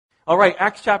All right,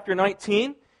 Acts chapter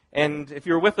 19. And if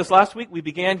you were with us last week, we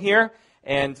began here.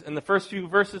 And in the first few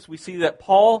verses, we see that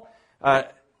Paul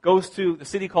goes to the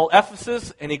city called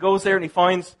Ephesus. And he goes there and he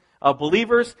finds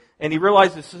believers. And he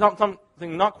realizes something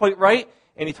not quite right.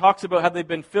 And he talks about how they've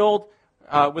been filled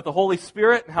with the Holy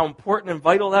Spirit and how important and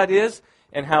vital that is.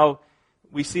 And how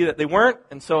we see that they weren't.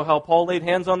 And so how Paul laid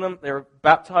hands on them. They were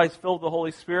baptized, filled with the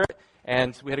Holy Spirit.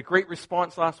 And we had a great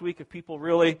response last week of people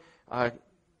really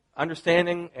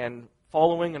understanding and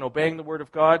following and obeying the Word of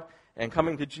God and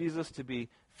coming to Jesus to be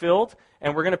filled.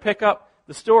 And we're going to pick up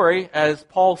the story as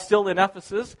Paul's still in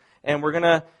Ephesus. And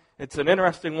it's an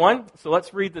interesting one. So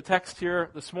let's read the text here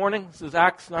this morning. This is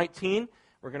Acts 19.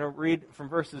 We're going to read from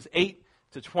verses 8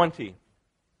 to 20.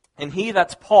 And he,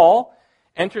 that's Paul,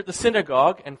 entered the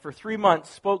synagogue and for 3 months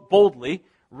spoke boldly,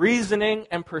 reasoning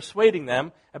and persuading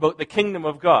them about the kingdom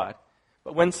of God.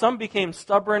 But when some became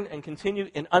stubborn and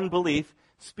continued in unbelief,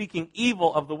 speaking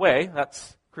evil of the way,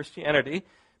 that's Christianity,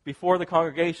 before the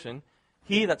congregation,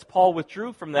 he, that's Paul,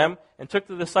 withdrew from them and took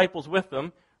the disciples with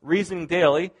them, reasoning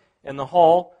daily in the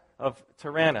hall of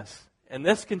Tyrannus. And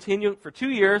this continued for 2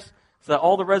 years, so that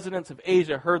all the residents of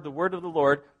Asia heard the word of the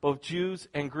Lord, both Jews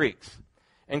and Greeks.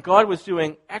 And God was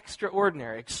doing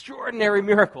extraordinary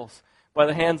miracles by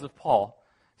the hands of Paul,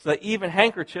 so that even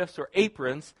handkerchiefs or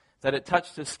aprons that had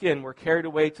touched his skin were carried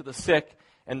away to the sick,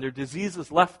 and their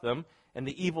diseases left them, and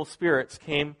the evil spirits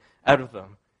came out of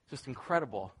them. Just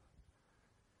incredible.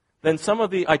 Then some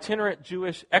of the itinerant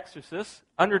Jewish exorcists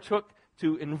undertook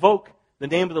to invoke the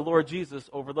name of the Lord Jesus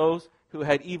over those who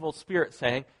had evil spirits,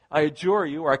 saying, I adjure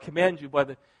you, or I command you by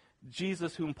the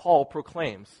Jesus whom Paul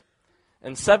proclaims.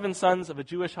 And 7 sons of a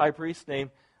Jewish high priest named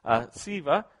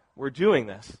Sceva were doing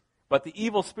this. But the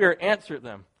evil spirit answered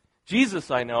them, Jesus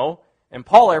I know, and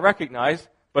Paul I recognize,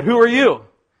 but who are you?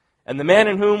 And the man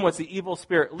in whom was the evil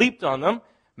spirit leaped on them,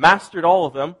 mastered all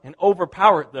of them, and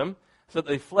overpowered them, so that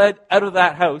they fled out of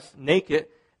that house naked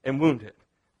and wounded.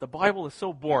 The Bible is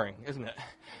so boring, isn't it?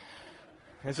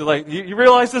 And so you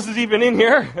realize this is even in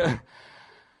here?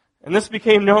 And this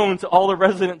became known to all the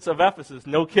residents of Ephesus,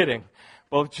 no kidding,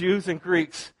 both Jews and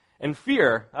Greeks. And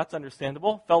fear, that's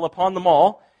understandable, fell upon them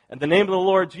all, and the name of the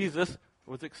Lord Jesus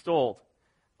was extolled.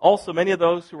 Also, many of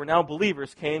those who were now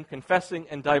believers came confessing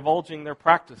and divulging their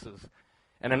practices.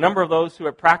 And a number of those who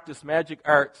had practiced magic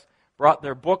arts brought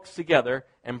their books together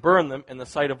and burned them in the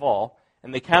sight of all.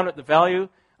 And they counted the value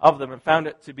of them and found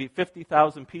it to be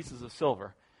 50,000 pieces of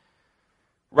silver.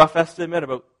 Rough estimate,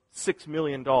 about $6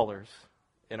 million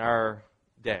in our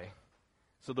day.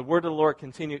 So the word of the Lord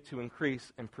continued to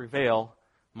increase and prevail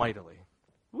mightily.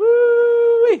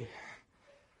 Woo-wee!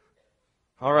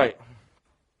 All right.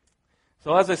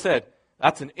 So as I said,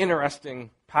 that's an interesting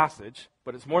passage,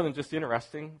 but it's more than just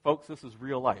interesting. Folks, this is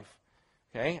real life.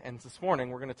 Okay? And this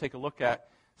morning we're going to take a look at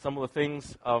some of the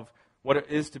things of what it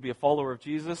is to be a follower of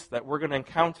Jesus, that we're going to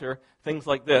encounter things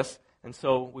like this, and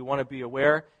so we want to be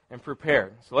aware and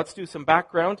prepared. So let's do some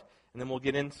background, and then we'll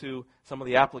get into some of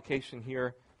the application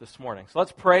here this morning. So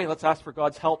let's pray. Let's ask for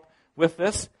God's help with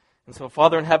this. And so,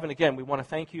 Father in heaven, again, we want to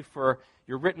thank you for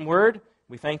your written word.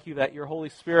 We thank you that your Holy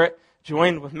Spirit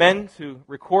joined with men to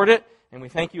record it. And we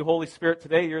thank you, Holy Spirit,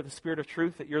 today. You're the Spirit of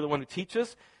truth, that you're the one who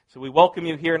teaches. So we welcome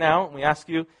you here now, and we ask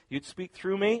you'd speak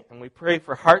through me. And we pray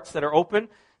for hearts that are open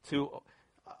to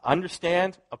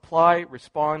understand, apply,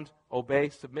 respond, obey,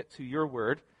 submit to your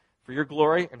word for your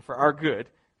glory and for our good.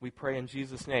 We pray in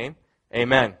Jesus' name.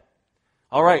 Amen.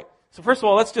 All right. So first of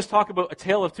all, let's just talk about a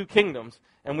tale of two kingdoms.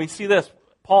 And we see this.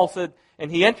 Paul said, and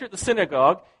he entered the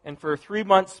synagogue and for 3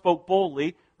 months spoke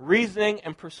boldly, reasoning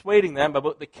and persuading them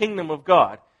about the kingdom of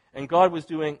God. And God was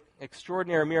doing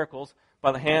extraordinary miracles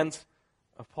by the hands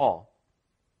of Paul.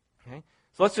 Okay?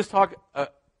 So let's just talk,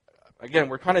 again,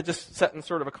 we're kind of just setting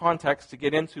sort of a context to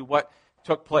get into what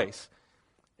took place.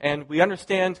 And we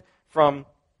understand from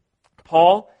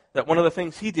Paul that one of the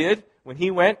things he did when he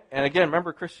went, and again,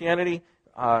 remember Christianity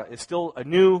is still a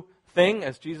new thing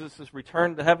as Jesus has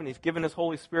returned to heaven. He's given his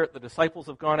Holy Spirit. The disciples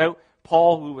have gone out.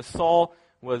 Paul, who was Saul,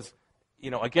 was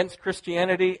against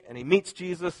Christianity, and he meets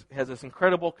Jesus, has this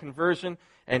incredible conversion,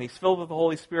 and he's filled with the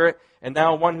Holy Spirit. And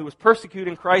now one who was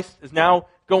persecuting Christ is now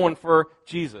going for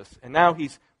Jesus. And now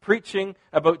he's preaching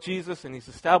about Jesus, and he's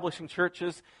establishing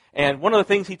churches. And one of the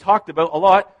things he talked about a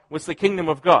lot was the kingdom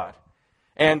of God.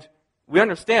 And we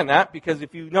understand that because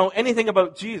if you know anything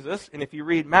about Jesus, and if you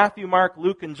read Matthew, Mark,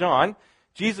 Luke, and John,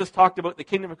 Jesus talked about the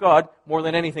kingdom of God more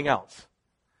than anything else.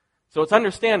 So it's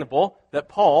understandable that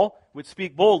Paul would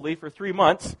speak boldly for 3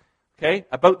 months, okay,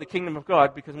 about the kingdom of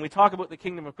God, because when we talk about the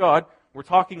kingdom of God, we're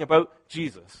talking about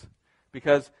Jesus.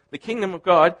 Because the kingdom of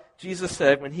God, Jesus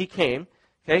said when he came,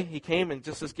 okay, he came and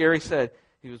just as Gary said,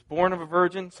 He was born of a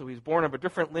virgin, so he's born of a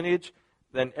different lineage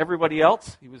than everybody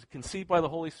else. He was conceived by the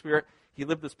Holy Spirit. He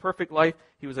lived this perfect life.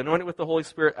 He was anointed with the Holy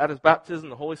Spirit. At his baptism,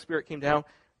 the Holy Spirit came down.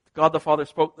 God the Father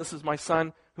spoke, "This is my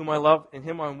Son, whom I love. In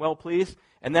him I am well pleased."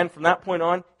 And then from that point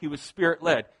on, he was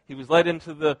Spirit-led. He was led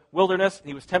into the wilderness. And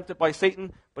he was tempted by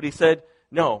Satan, but he said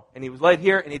no. And he was led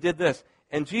here, and he did this.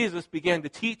 And Jesus began to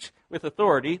teach with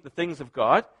authority the things of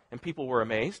God, and people were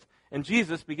amazed. And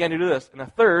Jesus began to do this. And a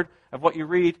third of what you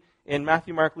read in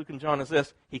Matthew, Mark, Luke, and John is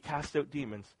this: he cast out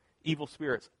demons, evil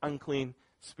spirits, unclean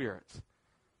spirits.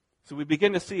 So we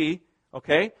begin to see,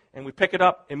 okay, and we pick it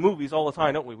up in movies all the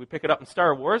time, don't we? We pick it up in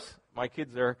Star Wars. My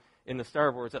kids are in the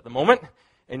Star Wars at the moment.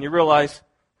 And you realize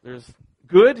there's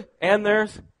good and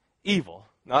there's evil.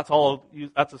 Now,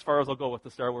 that's as far as I'll go with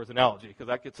the Star Wars analogy, because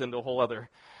that gets into a whole other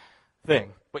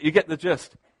thing. But you get the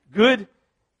gist. Good,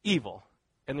 evil.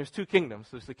 And there's two kingdoms.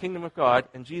 There's the kingdom of God,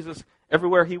 and Jesus,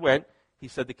 everywhere he went, he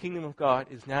said the kingdom of God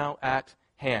is now at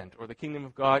hand, or the kingdom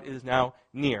of God is now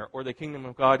near, or the kingdom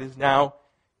of God is now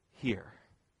here.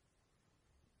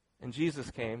 And Jesus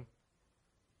came,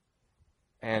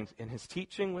 and in his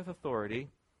teaching with authority,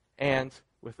 and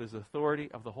with his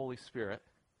authority of the Holy Spirit,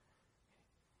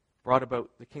 brought about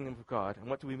the kingdom of God. And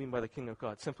what do we mean by the kingdom of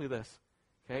God? Simply this,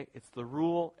 okay? It's the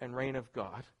rule and reign of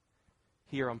God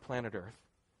here on planet Earth.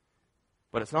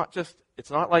 But it's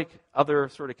not like other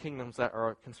sort of kingdoms that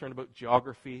are concerned about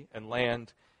geography and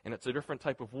land, and it's a different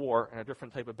type of war and a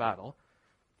different type of battle.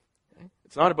 Okay?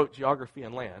 It's not about geography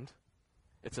and land.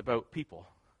 It's about people,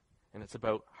 and it's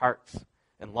about hearts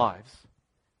and lives,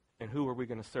 and who are we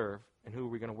going to serve, and who are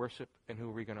we going to worship, and who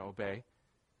are we going to obey,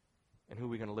 and who are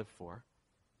we going to live for,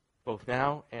 both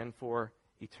now and for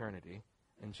eternity.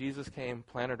 And Jesus came,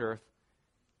 planet Earth,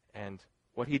 and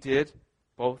what he did,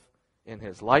 both in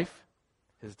his life,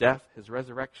 his death, his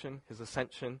resurrection, his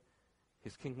ascension,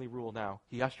 his kingly rule now,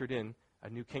 he ushered in a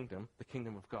new kingdom, the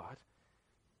kingdom of God.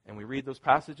 And we read those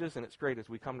passages, and it's great. As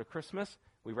we come to Christmas,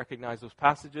 we recognize those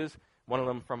passages. One of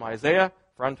them from Isaiah: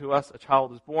 "For unto us a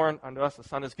child is born, unto us a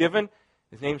son is given.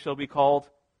 His name shall be called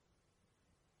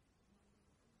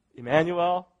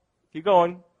Emmanuel." Keep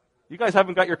going. You guys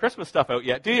haven't got your Christmas stuff out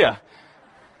yet, do you?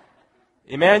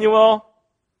 Emmanuel,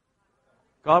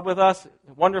 God with us,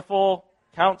 wonderful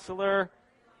Counselor.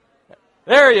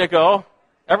 There you go.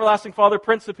 Everlasting Father,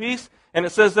 Prince of Peace. And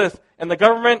it says this: "And the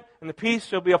government and the peace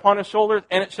shall be upon his shoulders,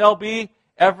 and it shall be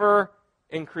ever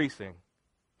increasing."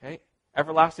 Okay?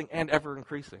 Everlasting and ever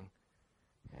increasing.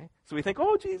 Okay? So we think,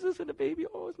 oh, Jesus and a baby,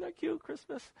 oh, isn't that cute,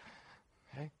 Christmas?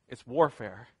 Okay? It's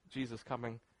warfare. Jesus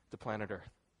coming to planet Earth.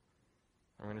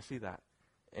 And we're going to see that.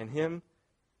 And him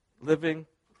living,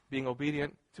 being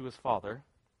obedient to his Father.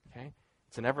 Okay?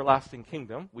 It's an everlasting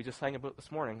kingdom. We just sang about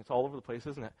this morning. It's all over the place,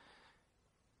 isn't it?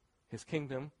 His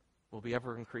kingdom will be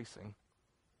ever increasing.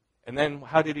 And then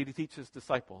how did he teach his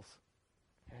disciples?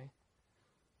 Okay?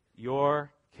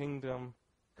 Your kingdom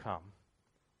come.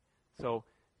 So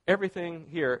everything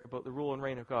here about the rule and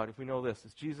reign of God, if we know this,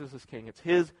 is Jesus is king. It's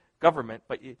his government,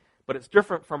 but it's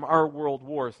different from our world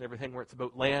wars and everything, where it's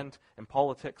about land and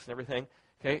politics and everything.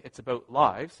 Okay? It's about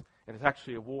lives, and it's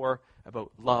actually a war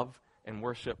about love and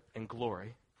worship and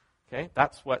glory. Okay?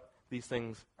 That's what these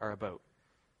things are about.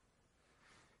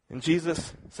 And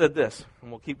Jesus said this,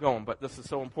 and we'll keep going, but this is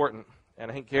so important.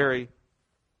 And I think Gary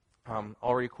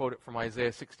already quoted from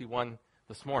Isaiah 61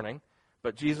 this morning.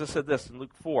 But Jesus said this in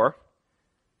Luke 4.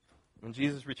 When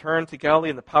Jesus returned to Galilee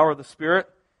in the power of the Spirit,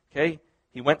 okay,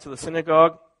 he went to the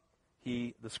synagogue.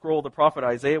 The scroll of the prophet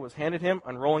Isaiah was handed him.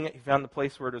 Unrolling it, he found the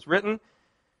place where it is written.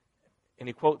 And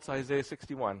he quotes Isaiah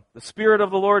 61. "The Spirit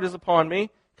of the Lord is upon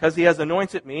me, because he has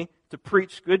anointed me to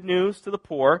preach good news to the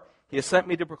poor. He has sent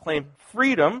me to proclaim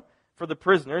freedom for the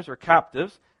prisoners or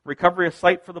captives, recovery of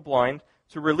sight for the blind,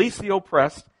 to release the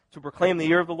oppressed, to proclaim the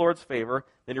year of the Lord's favor."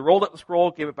 Then he rolled up the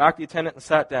scroll, gave it back to the attendant, and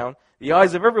sat down. The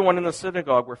eyes of everyone in the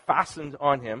synagogue were fastened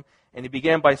on him, and he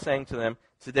began by saying to them,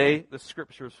 "Today the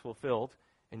scripture is fulfilled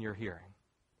in your hearing."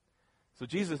 So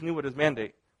Jesus knew what his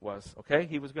mandate was, okay?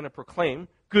 He was going to proclaim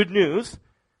good news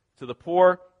to the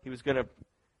poor. He was going to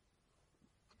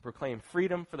proclaim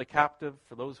freedom for the captive,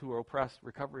 for those who are oppressed,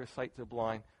 recovery of sight to the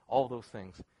blind, all those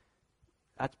things.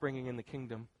 That's bringing in the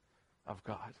kingdom of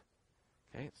God.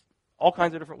 Okay? It's all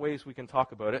kinds of different ways we can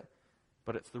talk about it,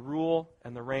 but it's the rule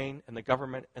and the reign and the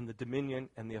government and the dominion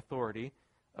and the authority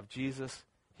of Jesus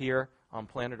here on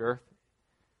planet Earth.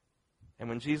 And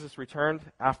when Jesus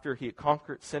returned after he had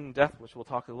conquered sin and death, which we'll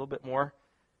talk a little bit more,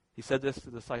 he said this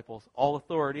to the disciples: "All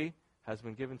authority has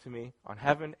been given to me on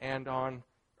heaven and on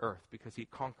earth," because he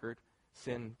conquered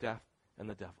sin, death, and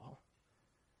the devil.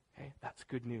 Okay? That's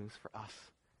good news for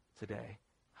us today.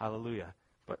 Hallelujah.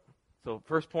 But So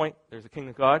first point, there's a kingdom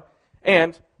of God.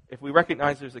 And if we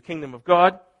recognize there's a kingdom of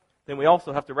God, then we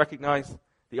also have to recognize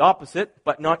the opposite,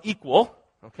 but not equal.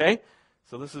 Okay?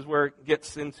 So this is where it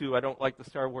gets into, I don't like the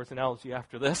Star Wars analogy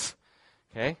after this.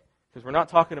 Okay? Because we're not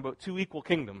talking about two equal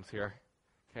kingdoms here.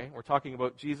 Okay? We're talking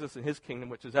about Jesus and his kingdom,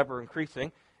 which is ever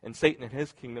increasing, and Satan and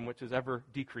his kingdom, which is ever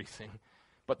decreasing.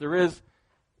 But there is,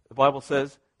 the Bible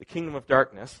says, the kingdom of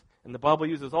darkness. And the Bible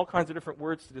uses all kinds of different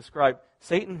words to describe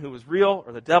Satan, who is real,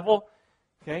 or the devil.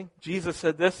 Okay? Jesus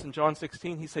said this in John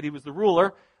 16. He said he was the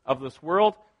ruler of this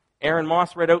world. Aaron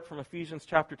Moss read out from Ephesians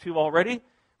chapter 2 already,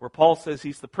 where Paul says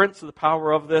he's the prince of the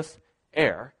power of this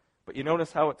air. But you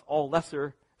notice how it's all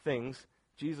lesser things.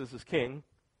 Jesus is king.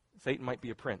 Satan might be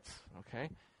a prince. Okay?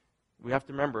 We have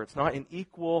to remember, it's not an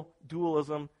equal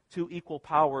dualism, two equal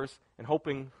powers, and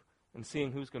hoping and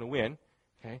seeing who's going to win.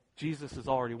 Okay? Jesus has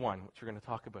already won, which we're going to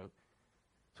talk about.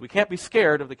 So we can't be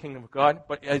scared of the kingdom of God,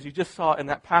 but as you just saw in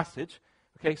that passage,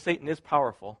 okay, Satan is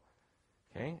powerful.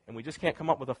 Okay? And we just can't come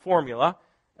up with a formula,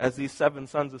 as these 7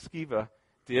 sons of Sceva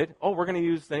did. Oh, we're going to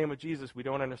use the name of Jesus. We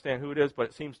don't understand who it is, but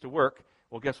it seems to work.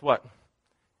 Well, guess what?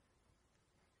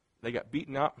 They got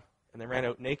beaten up, and they ran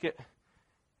out naked,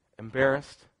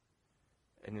 embarrassed,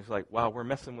 and it's like, wow, we're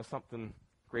messing with something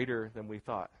greater than we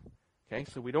thought. Okay,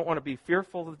 so we don't want to be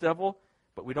fearful of the devil,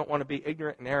 but we don't want to be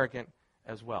ignorant and arrogant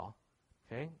as well.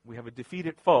 Okay, we have a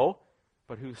defeated foe,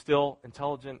 but who's still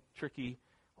intelligent, tricky,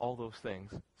 all those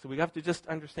things. So we have to just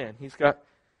understand. He's got,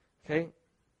 okay,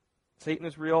 Satan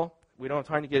is real. We don't have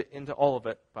time to get into all of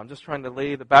it, but I'm just trying to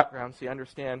lay the background so you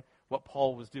understand what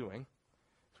Paul was doing.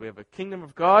 So we have a kingdom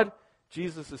of God.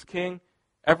 Jesus is king,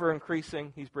 ever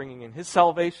increasing. He's bringing in his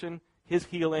salvation, his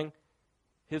healing,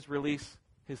 his release,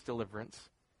 his deliverance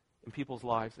in people's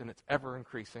lives, and it's ever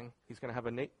increasing. He's going to have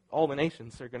all the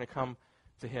nations are going to come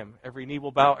to him. Every knee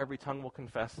will bow, every tongue will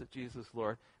confess that Jesus is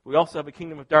Lord. We also have a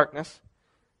kingdom of darkness,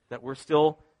 that we're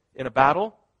still in a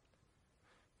battle,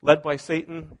 led by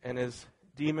Satan and his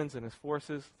demons and his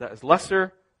forces, that is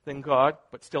lesser than God,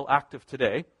 but still active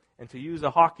today. And to use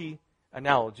a hockey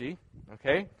analogy,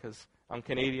 okay, because I'm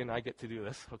Canadian, I get to do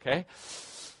this, okay?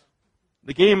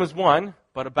 The game is won,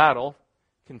 but a battle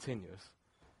continues.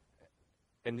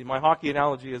 And my hockey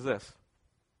analogy is this.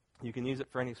 You can use it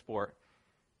for any sport.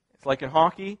 It's like in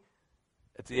hockey,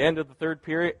 it's the end of the third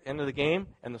period, end of the game,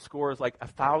 and the score is like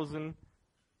 1,000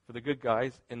 for the good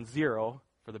guys and 0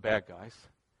 for the bad guys.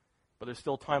 But there's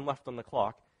still time left on the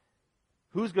clock.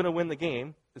 Who's going to win the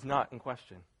game is not in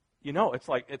question. You know, it's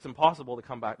like it's impossible to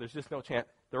come back. There's just no chance.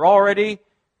 They're already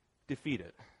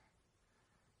defeated.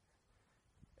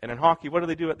 And in hockey, what do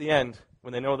they do at the end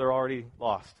when they know they're already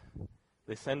lost?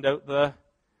 They send out the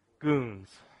goons.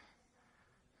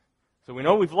 So we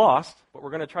know we've lost, but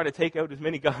we're going to try to take out as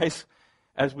many guys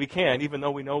as we can, even though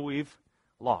we know we've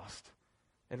lost.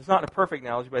 And it's not a perfect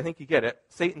analogy, but I think you get it.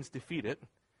 Satan's defeated.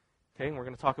 Okay, and we're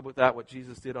going to talk about that, what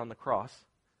Jesus did on the cross.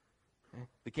 Okay?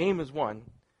 The game is won.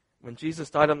 When Jesus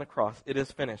died on the cross, it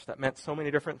is finished. That meant so many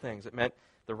different things. It meant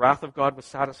the wrath of God was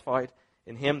satisfied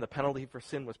in him. The penalty for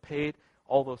sin was paid.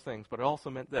 All those things. But it also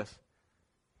meant this.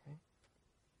 Okay?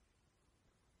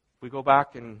 We go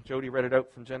back, and Jody read it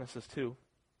out from Genesis 2.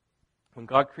 When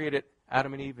God created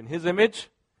Adam and Eve in his image,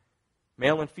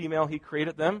 male and female, he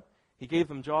created them. He gave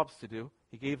them jobs to do.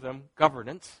 He gave them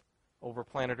governance over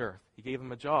planet Earth. He gave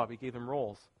them a job. He gave them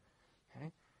roles.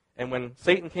 Okay? And when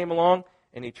Satan came along,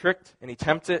 and he tricked, and he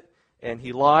tempted, and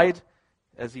he lied,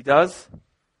 as he does,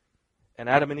 and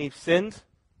Adam and Eve sinned,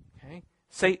 okay?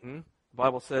 Satan, the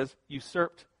Bible says,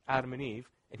 usurped Adam and Eve,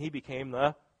 and he became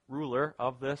the ruler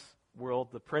of this world,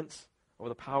 the prince over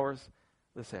the powers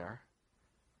of this air.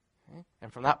 Okay?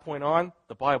 And from that point on,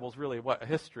 the Bible's really a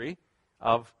history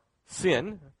of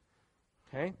sin,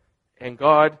 okay? And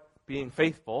God being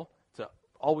faithful to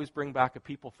always bring back a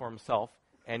people for himself.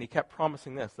 And he kept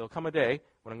promising this. There'll come a day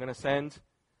when I'm going to send,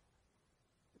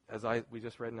 as we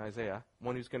just read in Isaiah,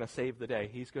 one who's going to save the day.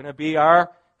 He's going to be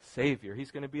our Savior. He's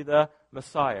going to be the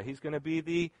Messiah. He's going to be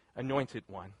the anointed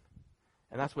one.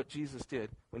 And that's what Jesus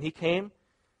did. When he came,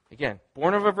 again,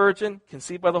 born of a virgin,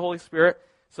 conceived by the Holy Spirit,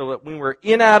 so that when we're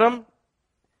in Adam,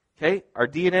 okay, our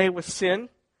DNA was sin.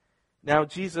 Now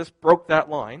Jesus broke that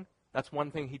line. That's one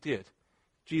thing he did.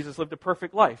 Jesus lived a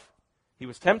perfect life. He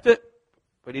was tempted,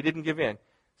 but he didn't give in.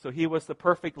 So he was the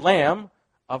perfect Lamb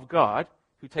of God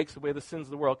who takes away the sins of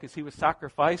the world because he was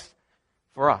sacrificed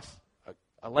for us,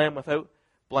 a lamb without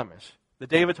blemish. The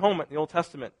Day of Atonement in the Old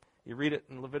Testament, you read it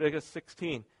in Leviticus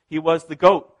 16. He was the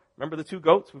goat. Remember the 2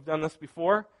 goats? We've done this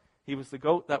before. He was the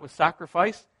goat that was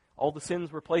sacrificed. All the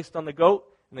sins were placed on the goat,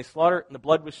 and they slaughtered, and the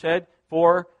blood was shed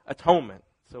for atonement.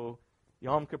 So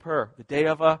Yom Kippur, the Day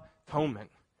of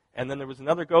Atonement. And then there was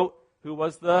another goat who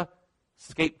was the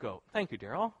scapegoat. Thank you,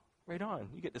 Daryl. Right on.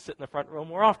 You get to sit in the front row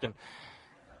more often.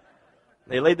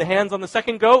 They laid the hands on the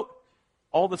second goat.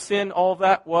 All the sin, all of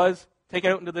that was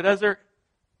taken out into the desert.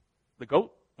 The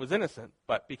goat was innocent,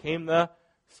 but became the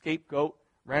scapegoat,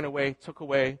 ran away, took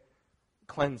away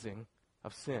cleansing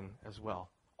of sin as well.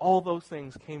 All those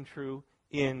things came true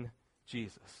in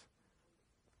Jesus.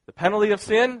 The penalty of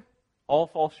sin, all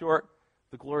fall short.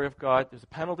 The glory of God, there's a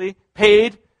penalty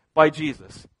paid by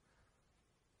Jesus.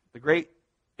 The great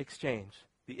exchange.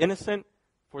 The innocent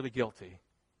for the guilty.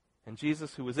 And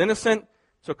Jesus, who was innocent,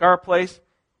 took our place.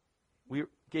 We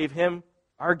gave him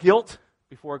our guilt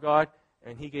before God,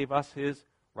 and he gave us his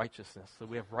righteousness. So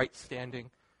we have right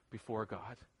standing before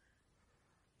God.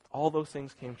 All those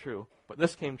things came true, but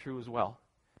this came true as well.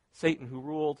 Satan, who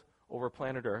ruled over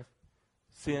planet Earth,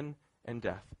 sin and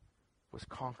death, was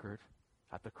conquered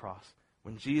at the cross.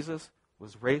 When Jesus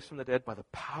was raised from the dead by the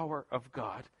power of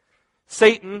God,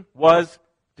 Satan was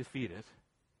defeated.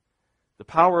 The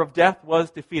power of death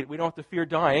was defeated. We don't have to fear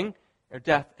dying or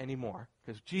death anymore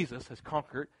because Jesus has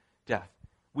conquered death.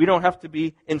 We don't have to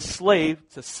be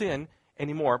enslaved to sin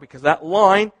anymore because that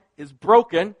line is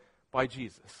broken by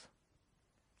Jesus.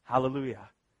 Hallelujah.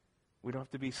 We don't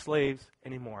have to be slaves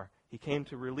anymore. He came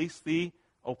to release the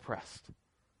oppressed.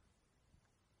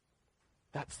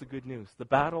 That's the good news. The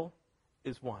battle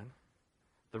is won.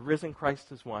 The risen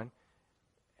Christ is won.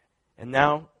 And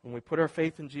now, when we put our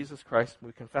faith in Jesus Christ,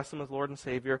 we confess him as Lord and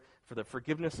Savior for the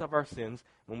forgiveness of our sins,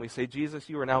 when we say, Jesus,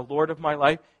 you are now Lord of my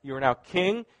life, you are now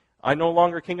King, I'm no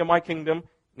longer king of my kingdom,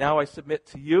 now I submit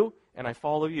to you and I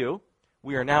follow you.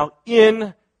 We are now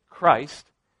in Christ.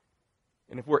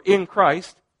 And if we're in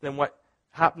Christ, then what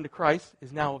happened to Christ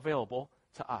is now available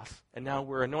to us. And now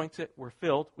we're anointed, we're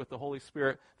filled with the Holy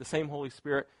Spirit, the same Holy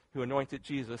Spirit who anointed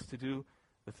Jesus to do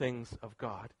the things of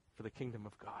God, for the kingdom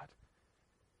of God.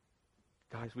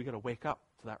 Guys, we got to wake up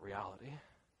to that reality.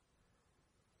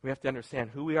 We have to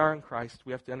understand who we are in Christ.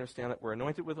 We have to understand that we're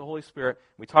anointed with the Holy Spirit.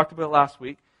 We talked about it last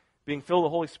week. Being filled with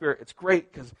the Holy Spirit, it's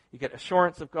great because you get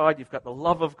assurance of God, you've got the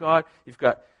love of God, you've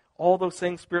got all those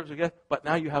things spiritual gifts, but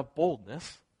now you have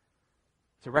boldness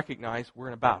to recognize we're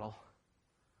in a battle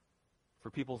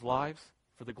for people's lives,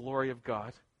 for the glory of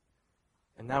God.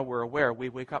 And now we're aware, we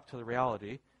wake up to the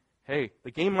reality, hey,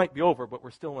 the game might be over, but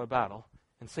we're still in a battle.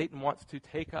 And Satan wants to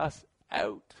take us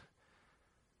out.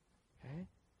 Okay?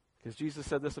 Because Jesus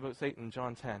said this about Satan in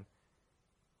John 10.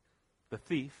 The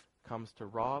thief comes to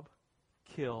rob,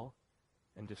 kill,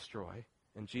 and destroy.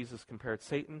 And Jesus compared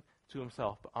Satan to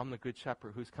himself. But I'm the good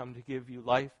shepherd who's come to give you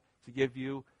life, to give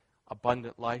you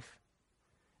abundant life.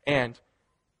 And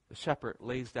the shepherd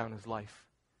lays down his life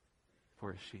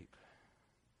for his sheep.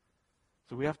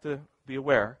 So we have to be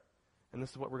aware, and this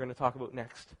is what we're going to talk about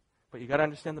next. But you got to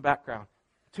understand the background.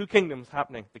 Two kingdoms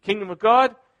happening. The kingdom of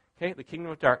God, okay, the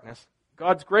kingdom of darkness.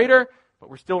 God's greater, but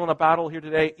we're still in a battle here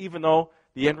today, even though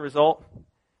the end result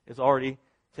is already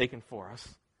taken for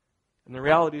us. And the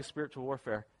reality of spiritual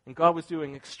warfare. And God was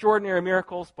doing extraordinary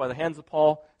miracles by the hands of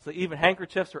Paul, so that even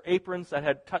handkerchiefs or aprons that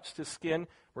had touched his skin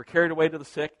were carried away to the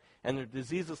sick, and their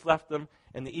diseases left them,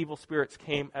 and the evil spirits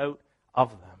came out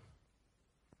of them.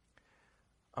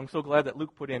 I'm so glad that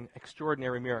Luke put in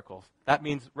extraordinary miracles. That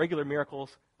means regular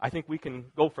miracles, I think we can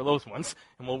go for those ones,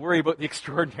 and we'll worry about the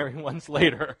extraordinary ones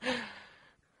later.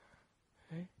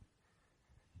 Okay?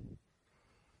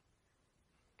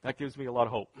 That gives me a lot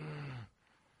of hope.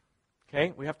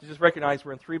 Okay? We have to just recognize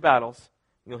we're in three battles.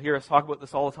 You'll hear us talk about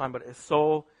this all the time, but it's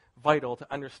so vital to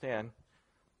understand.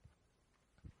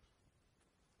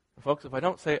 And folks, if I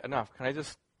don't say it enough, can I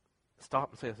just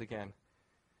stop and say this again?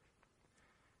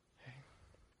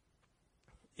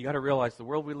 You got to realize the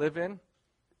world we live in,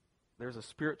 there's a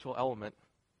spiritual element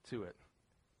to it.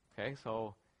 Okay,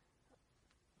 so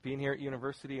being here at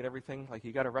university and everything, like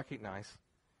you got to recognize,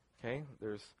 okay,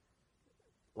 there's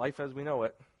life as we know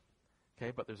it,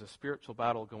 okay, but there's a spiritual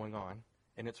battle going on,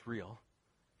 and it's real.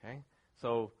 Okay,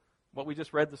 so what we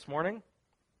just read this morning,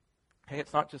 hey,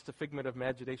 it's not just a figment of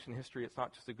imagination history, it's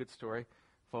not just a good story,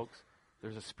 folks.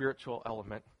 There's a spiritual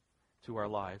element to our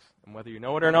lives, and whether you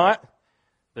know it or not,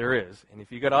 there is. And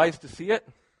if you got eyes to see it,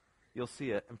 you'll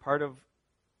see it. And part of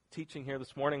teaching here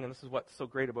this morning, and this is what's so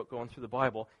great about going through the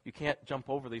Bible, you can't jump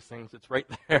over these things. It's right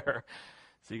there.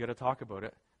 So you got to talk about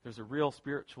it. There's a real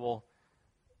spiritual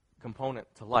component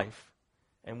to life.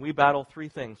 And we battle three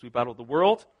things. We battle the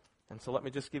world. And so let me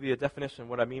just give you a definition of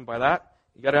what I mean by that.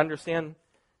 You got to understand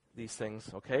these things,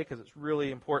 okay? Because it's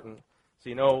really important. So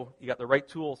you know you got the right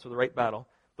tools for the right battle.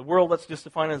 The world, let's just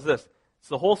define it as this. It's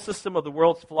the whole system of the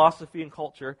world's philosophy and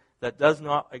culture that does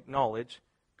not acknowledge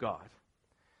God.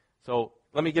 So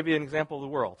let me give you an example of the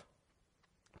world.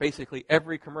 basically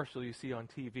every commercial you see on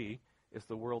TV is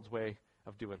the world's way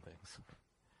of doing things.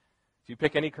 If you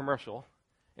pick any commercial,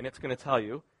 and it's going to tell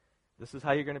you, this is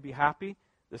how you're going to be happy,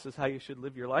 this is how you should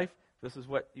live your life, this is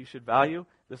what you should value,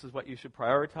 this is what you should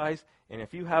prioritize, and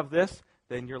if you have this,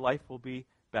 then your life will be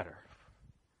better.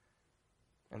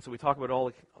 And so we talk about it all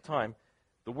the time.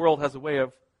 The world has a way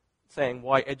of saying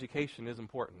why education is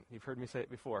important. You've heard me say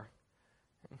it before.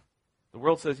 The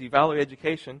world says you value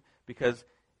education because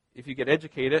if you get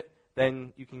educated,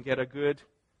 then you can get a good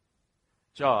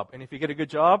job. And if you get a good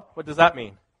job, what does that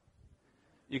mean?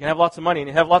 You can have lots of money. And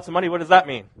you have lots of money, what does that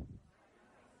mean?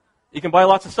 You can buy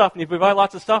lots of stuff. And if you buy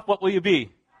lots of stuff, what will you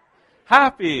be?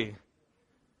 Happy.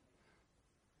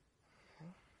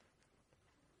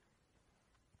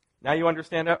 Now you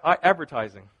understand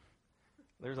advertising.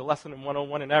 There's a lesson in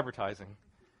 101 in advertising.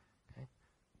 Okay?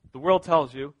 The world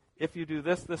tells you, if you do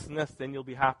this, this, and this, then you'll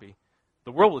be happy.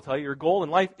 The world will tell you your goal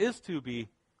in life is to be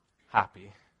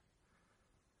happy.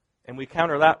 And we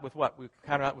counter that with what? We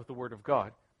counter that with the Word of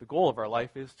God. The goal of our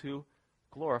life is to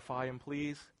glorify and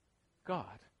please God.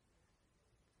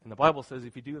 And the Bible says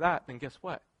if you do that, then guess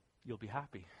what? You'll be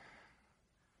happy.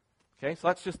 Okay, so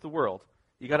that's just the world.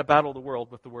 You got to battle the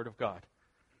world with the Word of God.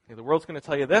 Okay, the world's going to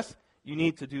tell you this. You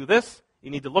need to do this.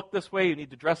 You need to look this way. You need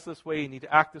to dress this way. You need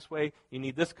to act this way. You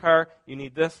need this car. You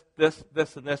need this, this,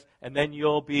 this, and this. And then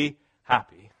you'll be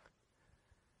happy.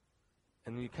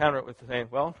 And you counter it with saying,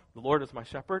 well, the Lord is my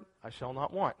shepherd. I shall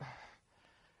not want.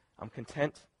 I'm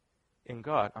content in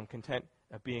God. I'm content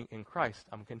at being in Christ.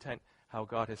 I'm content how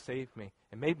God has saved me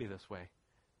and made me this way.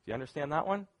 Do you understand that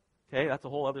one? Okay, that's a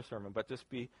whole other sermon. But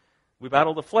we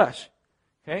battle the flesh.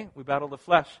 Okay, we battle the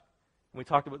flesh. And we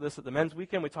talked about this at the men's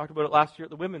weekend. We talked about it last year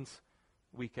at the women's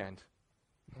weekend.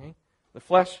 Okay? The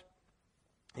flesh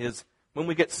is when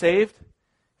we get saved,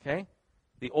 okay,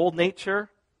 the old nature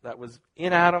that was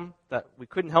in Adam that we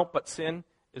couldn't help but sin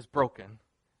is broken.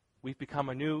 We've become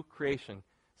a new creation.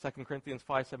 2 Corinthians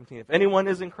 5:17. If anyone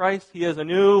is in Christ, he is a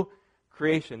new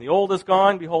creation. The old is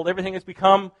gone. Behold, everything has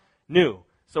become new.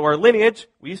 So our lineage,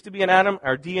 we used to be in Adam.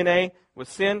 Our DNA was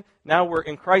sin. Now we're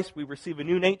in Christ. We receive a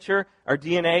new nature. Our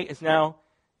DNA is now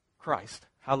Christ.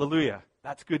 Hallelujah.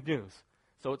 That's good news.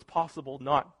 So it's possible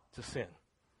not to sin.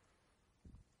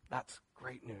 That's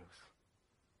great news.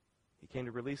 He came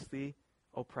to release the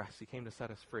oppressed. He came to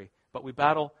set us free. But we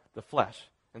battle the flesh.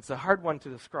 And it's a hard one to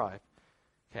describe.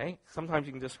 Okay? Sometimes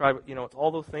you can describe it, it's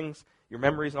all those things, your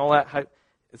memories and all that.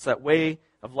 It's that way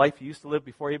of life you used to live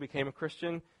before you became a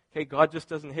Christian. Okay, God just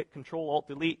doesn't hit Control, Alt,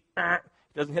 Delete.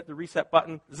 He doesn't hit the reset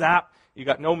button. Zap. You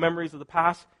got no memories of the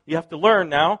past. You have to learn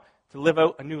now to live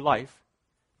out a new life.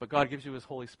 But God gives you His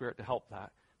Holy Spirit to help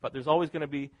that. But there's always going to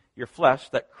be your flesh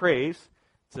that craves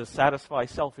to satisfy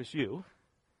selfish you,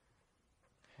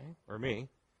 okay, or me,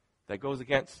 that goes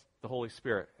against the Holy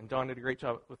Spirit. And Don did a great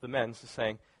job with the men's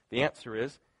saying the answer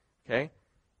is, okay,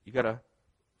 you got to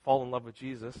fall in love with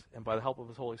Jesus, and by the help of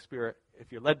His Holy Spirit,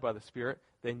 if you're led by the Spirit,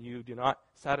 then you do not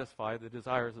satisfy the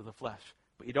desires of the flesh.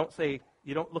 But you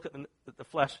don't look at the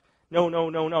flesh, no.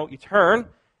 You turn,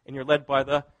 and you're led by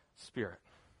the Spirit.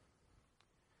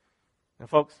 Now,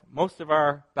 folks, most of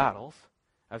our battles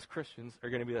as Christians are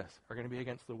going to be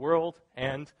against the world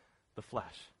and the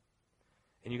flesh.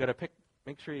 And you've got to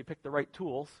make sure you pick the right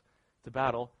tools to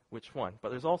battle which one. But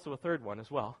there's also a third one as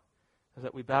well, is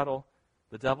that we battle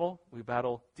the devil, we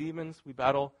battle demons, we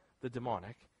battle the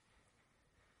demonic.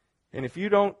 And if you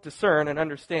don't discern and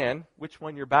understand which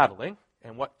one you're battling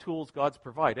and what tools God's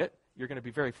provided, you're going to be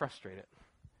very frustrated.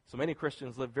 So many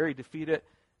Christians live very defeated,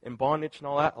 in bondage and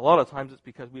all that. A lot of times it's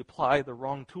because we apply the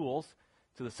wrong tools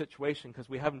to the situation because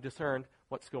we haven't discerned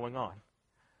what's going on.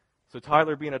 So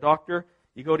Tyler, being a doctor,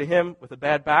 you go to him with a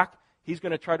bad back, he's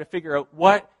going to try to figure out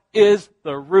what is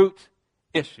the root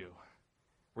issue.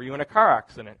 Were you in a car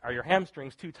accident? Are your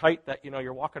hamstrings too tight that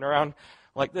you're walking around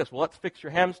like this? Well, let's fix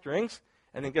your hamstrings,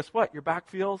 and then guess what? Your back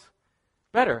feels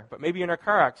better. But maybe you're in a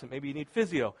car accident, maybe you need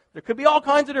physio. There could be all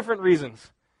kinds of different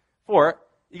reasons for it.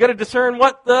 You got to discern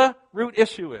what the root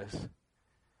issue is.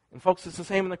 And folks, it's the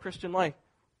same in the Christian life.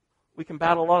 We can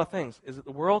battle a lot of things. Is it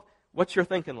the world? What's your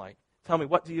thinking like? Tell me,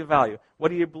 what do you value? What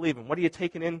do you believe in? What are you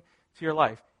taking into your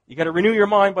life? You got to renew your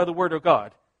mind by the Word of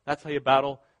God. That's how you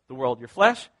battle the world. Your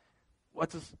flesh,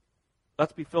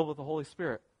 let's be filled with the Holy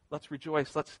Spirit. Let's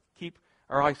rejoice. Let's keep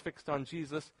our eyes fixed on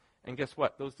Jesus. And guess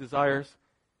what? Those desires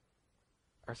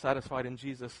are satisfied in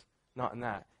Jesus, not in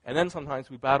that. And then sometimes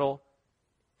we battle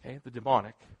the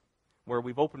demonic, where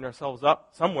we've opened ourselves up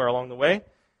somewhere along the way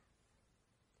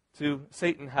to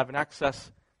Satan having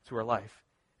access to our life.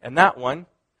 And that one,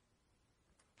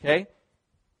 you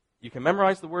can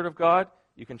memorize the Word of God,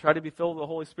 you can try to be filled with the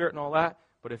Holy Spirit and all that,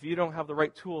 But if you don't have the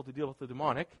right tool to deal with the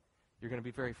demonic, you're going to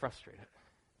be very frustrated.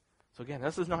 So again,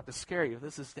 this is not to scare you.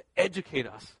 This is to educate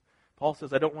us. Paul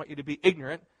says, I don't want you to be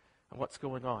ignorant of what's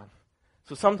going on.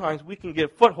 So sometimes we can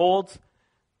give footholds.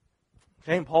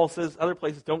 Okay, and Paul says other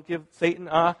places, don't give Satan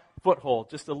a foothold.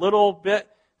 Just a little bit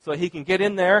so that he can get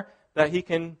in there, that he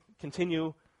can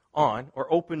continue on,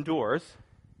 or open doors,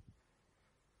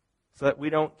 so that we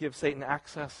don't give Satan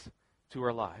access to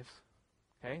our lives.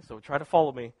 Okay, so try to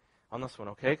follow me on this one,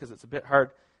 okay, because it's a bit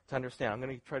hard to understand. I'm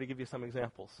going to try to give you some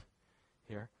examples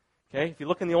here. Okay, if you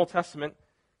look in the Old Testament,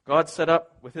 God set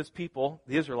up with his people,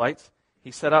 the Israelites,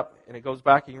 he set up, and it goes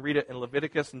back, you can read it in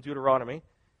Leviticus and Deuteronomy,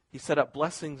 he set up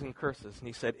blessings and curses. And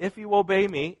he said, if you obey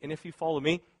me and if you follow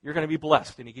me, you're going to be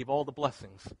blessed. And he gave all the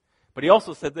blessings. But he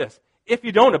also said this, if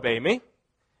you don't obey me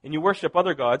and you worship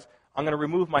other gods, I'm going to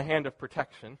remove my hand of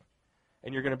protection,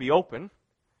 and you're going to be open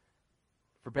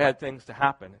for bad things to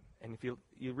happen. And if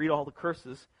you read all the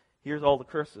curses, here's all the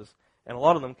curses. And a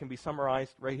lot of them can be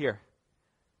summarized right here.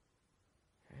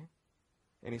 Okay?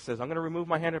 And he says, I'm going to remove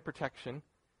my hand of protection,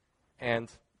 and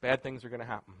bad things are going to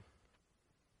happen.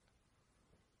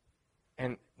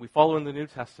 And we follow in the New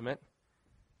Testament.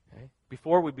 Okay?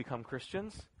 Before we become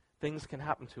Christians, things can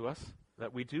happen to us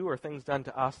that we do, or things done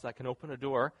to us that can open a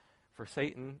door for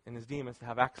Satan and his demons to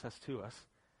have access to us.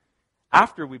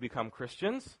 After we become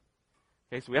Christians,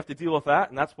 okay, so we have to deal with that,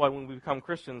 and that's why when we become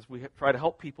Christians, we try to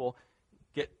help people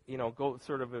get, go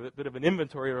sort of a bit of an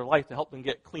inventory of their life to help them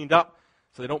get cleaned up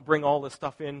so they don't bring all this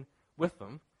stuff in with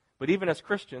them. But even as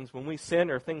Christians, when we sin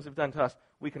or things have done to us,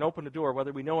 we can open the door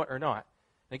whether we know it or not.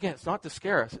 And again, it's not to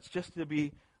scare us. It's just to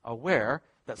be aware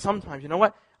that sometimes, you know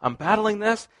what, I'm battling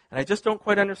this, and I just don't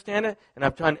quite understand it, and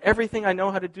I've done everything I know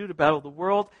how to do to battle the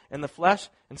world and the flesh,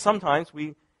 and sometimes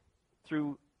we,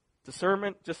 through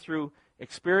discernment, just through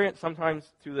experience,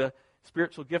 sometimes through the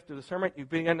spiritual gift of discernment, you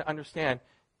begin to understand,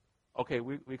 okay,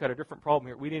 we've got a different problem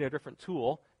here. We need a different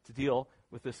tool to deal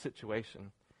with this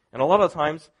situation. And a lot of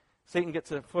times, Satan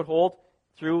gets a foothold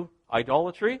through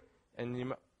idolatry,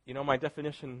 and you know my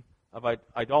definition of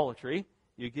idolatry.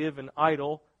 You give an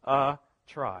idol a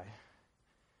try.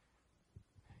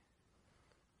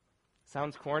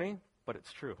 Sounds corny, but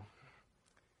it's true.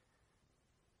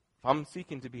 If I'm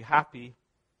seeking to be happy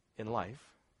in life,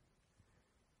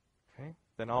 okay,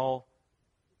 then I'll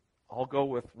go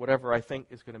with whatever I think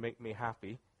is going to make me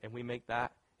happy, and we make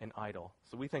that an idol.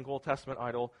 So we think Old Testament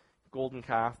idol, golden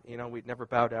calf, we'd never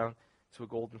bow down to a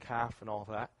golden calf and all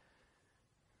that.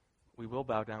 We will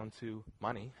bow down to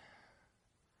money.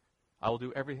 I will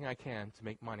do everything I can to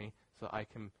make money so I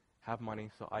can have money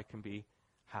so I can be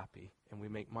happy. And we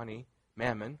make money,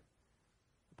 mammon,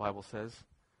 the Bible says.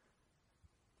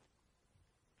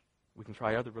 We can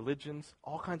try other religions,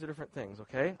 all kinds of different things,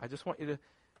 okay? I just want you to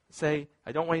say,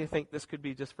 I don't want you to think this could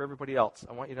be just for everybody else.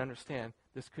 I want you to understand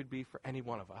this could be for any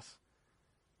one of us.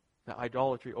 That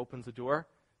idolatry opens the door.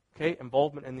 Okay,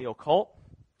 involvement in the occult,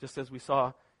 just as we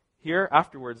saw here.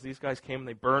 Afterwards, these guys came and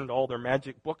they burned all their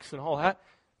magic books and all that.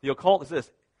 The occult is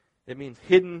this. It means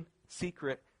hidden,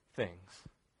 secret things.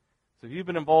 So if you've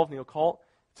been involved in the occult,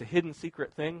 it's a hidden,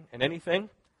 secret thing, and anything.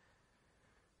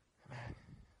 Man.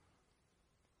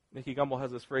 Nicky Gumbel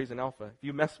has this phrase in Alpha. If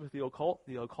you mess with the occult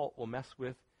will mess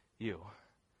with you.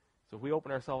 So if we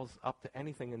open ourselves up to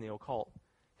anything in the occult,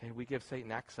 okay, we give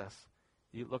Satan access.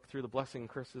 You look through the blessing and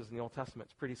curses in the Old Testament,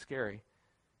 it's pretty scary.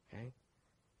 Okay?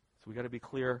 So we got to be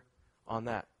clear on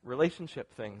that.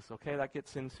 Relationship things, okay, that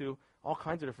gets into all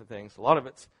kinds of different things. A lot of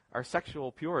it's our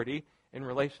sexual purity in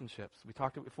relationships. We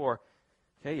talked about it before.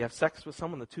 Okay, you have sex with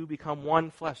someone, the two become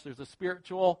one flesh. There's a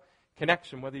spiritual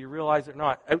connection, whether you realize it or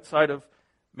not. Outside of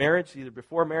marriage, either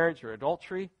before marriage or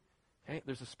adultery, okay,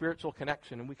 there's a spiritual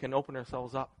connection, and we can open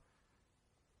ourselves up.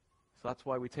 So that's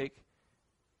why we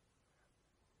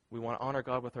want to honor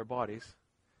God with our bodies.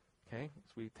 Okay?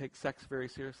 So we take sex very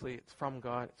seriously. It's from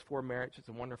God. It's for marriage. It's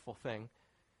a wonderful thing.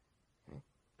 Okay?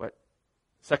 But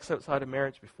sex outside of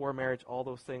marriage, before marriage, all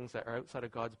those things that are outside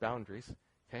of God's boundaries,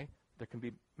 okay, there can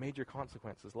be major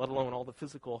consequences, let alone all the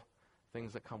physical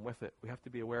things that come with it. We have to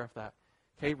be aware of that.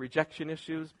 Okay, rejection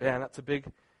issues, man, that's a big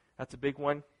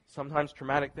one. Sometimes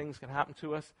traumatic things can happen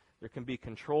to us. There can be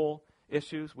control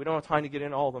issues. We don't have time to get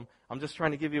into all of them. I'm just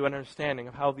trying to give you an understanding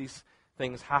of how these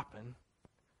things happen.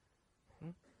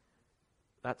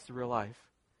 That's the real life.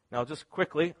 Now, just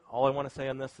quickly, all I want to say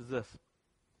on this is this.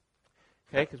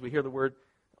 Okay, because we hear the word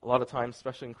a lot of times,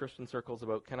 especially in Christian circles,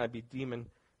 about can I be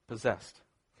demon-possessed?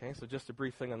 Okay, so just a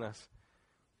brief thing on this.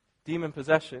 Demon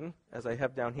possession, as I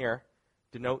have down here,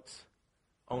 denotes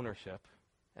ownership.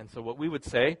 And so what we would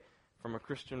say from a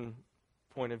Christian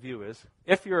point of view is,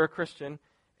 if you're a Christian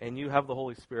and you have the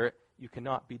Holy Spirit, you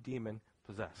cannot be demon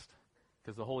possessed.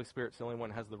 Because the Holy Spirit's the only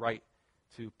one who has the right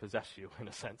to possess you, in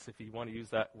a sense, if you want to use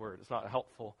that word. It's not a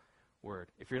helpful word.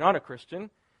 If you're not a Christian,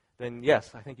 then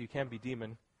yes, I think you can be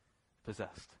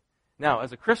demon-possessed. Now,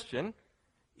 as a Christian,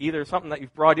 either something that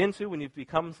you've brought into when you've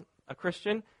become a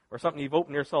Christian or something you've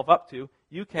opened yourself up to,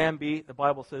 you can be, the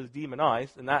Bible says,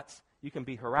 demonized, and that's, you can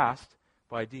be harassed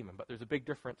by a demon. But there's a big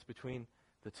difference between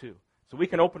the two. So we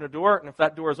can open a door, and if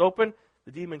that door is open,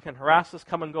 the demon can harass us,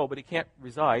 come and go, but he can't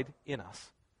reside in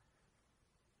us.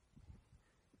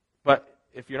 But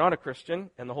if you're not a Christian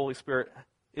and the Holy Spirit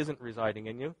isn't residing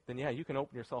in you, then yeah, you can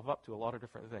open yourself up to a lot of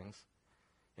different things.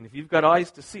 And if you've got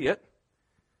eyes to see it,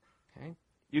 okay,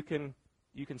 you can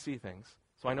see things.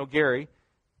 So I know Gary,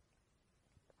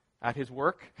 at his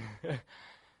work,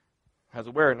 has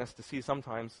awareness to see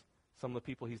sometimes some of the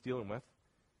people he's dealing with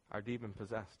are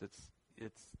demon-possessed.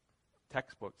 It's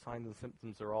textbook. Signs and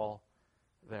symptoms are all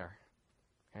there.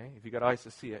 Okay? If you've got eyes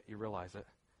to see it, you realize it.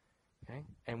 Okay?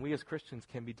 And we as Christians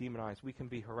can be demonized. We can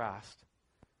be harassed.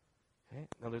 Okay?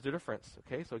 Now there's a difference.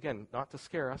 Okay? So again, not to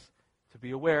scare us, to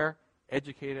be aware,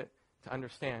 educated, to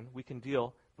understand. We can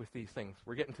deal with these things.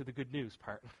 We're getting to the good news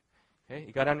part. Okay?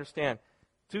 You got to understand.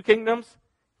 Two kingdoms,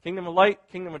 kingdom of light,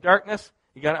 kingdom of darkness.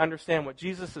 You got to understand what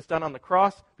Jesus has done on the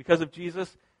cross. Because of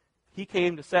Jesus, he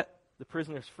came to set the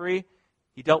prisoners free.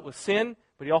 He dealt with sin,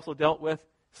 but he also dealt with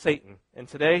Satan. And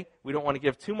today, we don't want to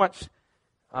give too much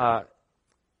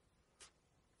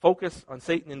focus on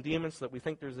Satan and demons so that we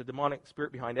think there's a demonic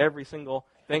spirit behind every single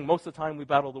thing. Most of the time, we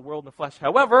battle the world in the flesh.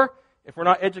 However, if we're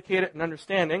not educated and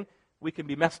understanding, we can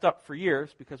be messed up for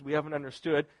years because we haven't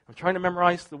understood. I'm trying to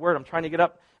memorize the word. I'm trying to get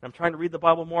up, and I'm trying to read the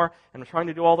Bible more, and I'm trying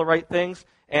to do all the right things,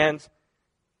 and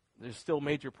there's still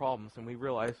major problems. And we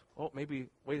realize, oh, maybe,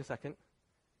 wait a second.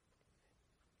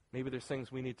 Maybe there's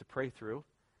things we need to pray through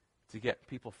to get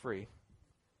people free.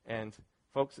 And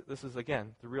folks, this is,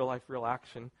 again, the real life, real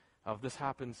action of this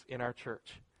happens in our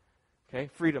church. Okay?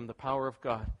 Freedom, the power of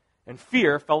God. And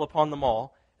fear fell upon them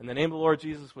all, and the name of the Lord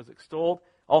Jesus was extolled.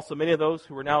 Also, many of those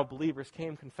who were now believers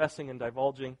came confessing and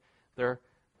divulging their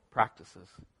practices.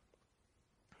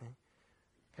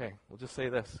 Okay, we'll just say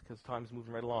this because time's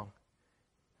moving right along.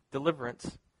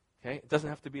 Deliverance, okay, it doesn't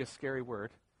have to be a scary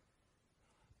word.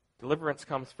 Deliverance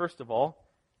comes, first of all,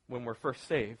 when we're first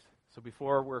saved. So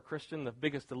before we're a Christian, the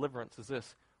biggest deliverance is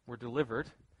this. We're delivered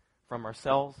from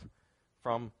ourselves,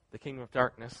 from the kingdom of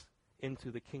darkness, into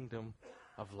the kingdom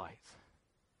of light.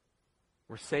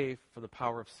 We're saved from the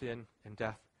power of sin and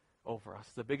death over us.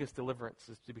 The biggest deliverance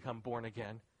is to become born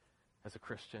again as a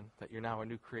Christian, that you're now a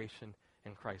new creation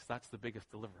in Christ. That's the biggest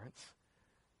deliverance.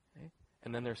 Okay?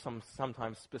 And then there's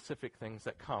sometimes specific things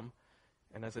that come.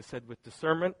 And as I said, with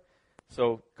discernment,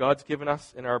 so God's given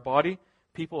us in our body,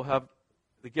 people have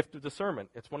the gift of discernment.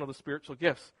 It's one of the spiritual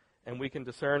gifts. And we can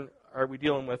discern, are we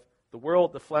dealing with the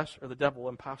world, the flesh, or the devil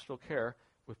in pastoral care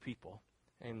with people?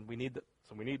 And we need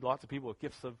lots of people with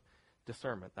gifts of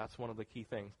discernment. That's one of the key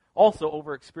things. Also,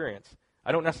 over experience.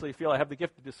 I don't necessarily feel I have the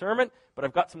gift of discernment, but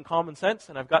I've got some common sense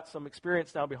and I've got some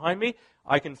experience now behind me.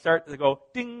 I can start to go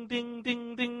ding, ding,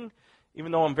 ding, ding.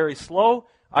 Even though I'm very slow,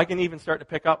 I can even start to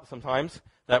pick up sometimes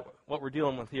that what we're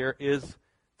dealing with here is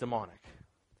demonic.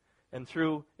 And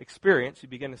through experience, you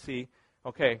begin to see,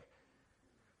 okay.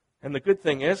 And the good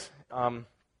thing is,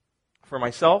 for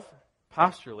myself,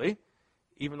 pastorally,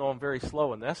 even though I'm very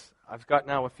slow in this, I've got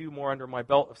now a few more under my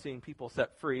belt of seeing people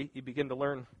set free. You begin to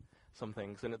learn some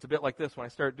things. And it's a bit like this. When I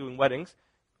started doing weddings,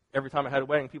 every time I had a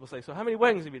wedding, people say, so how many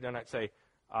weddings have you done? I'd say,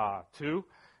 2.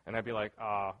 And I'd be like,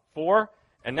 4.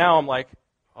 And now I'm like,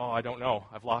 oh, I don't know.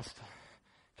 I've lost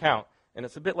count. And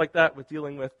it's a bit like that with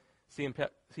dealing with seeing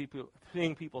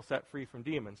people set free from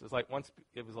demons. It's like once,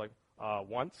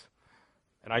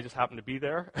 and I just happened to be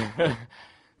there.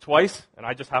 Twice, and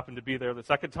I just happened to be there the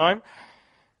second time.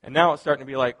 And now it's starting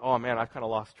to be like, oh man, I've kind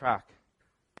of lost track.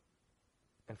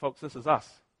 And folks, this is us.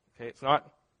 Okay, it's not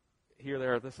here,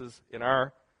 there, this is in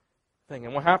our thing.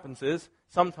 And what happens is,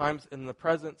 sometimes in the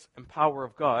presence and power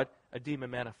of God, a demon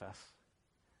manifests.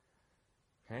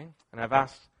 Okay? And I've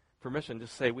asked permission to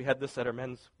say, we had this at our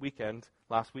men's weekend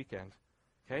last weekend.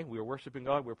 Okay? We were worshiping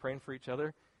God, we were praying for each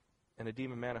other, and a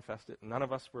demon manifested. None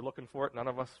of us were looking for it, none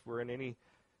of us were in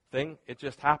anything. It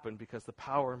just happened because the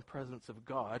power and presence of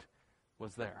God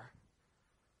was there.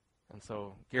 And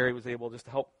so Gary was able just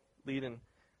to help lead in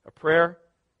a prayer.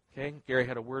 Okay, Gary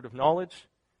had a word of knowledge,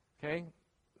 okay,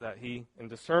 that he, in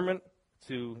discernment,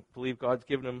 to believe God's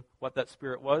given him what that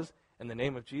spirit was. In the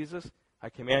name of Jesus, I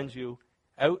command you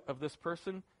out of this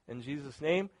person in Jesus'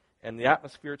 name. And the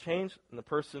atmosphere changed, and the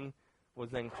person was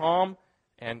then calm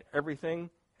and everything.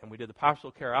 And we did the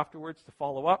pastoral care afterwards to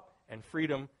follow up, and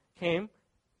freedom came.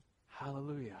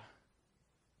 Hallelujah.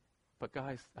 But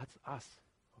guys, that's us,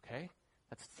 okay?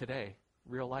 That's today,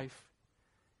 real life.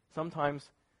 Sometimes,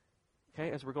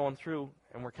 okay, as we're going through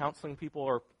and we're counseling people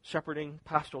or shepherding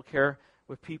pastoral care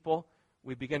with people,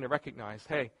 we begin to recognize,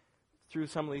 hey, through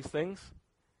some of these things,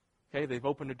 okay, they've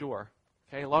opened a door.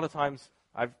 Okay, a lot of times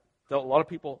I've dealt with a lot of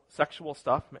people, sexual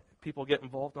stuff, people get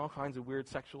involved in all kinds of weird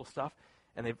sexual stuff,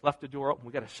 and they've left the door open.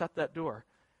 We've got to shut that door.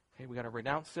 Okay, we've got to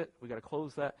renounce it. We've got to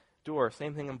close that door.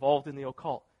 Same thing involved in the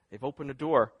occult. They've opened a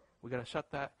door. We've got to shut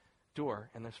that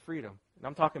door, and there's freedom. And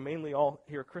I'm talking mainly all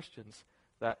here Christians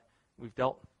that we've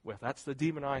dealt with. That's the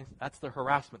demonized, that's the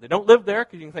harassment. They don't live there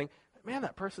because you can think, man,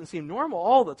 that person seemed normal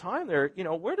all the time. They're,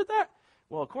 where did that?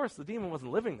 Well, of course, the demon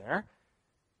wasn't living there.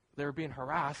 They were being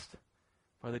harassed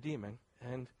by the demon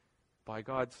and by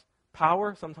God's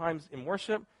power, sometimes in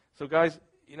worship. So guys,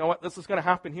 you know what? This is going to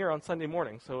happen here on Sunday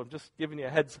morning. So I'm just giving you a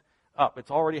heads up.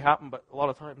 It's already happened, but a lot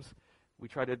of times we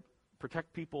try to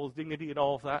protect people's dignity and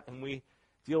all of that, and we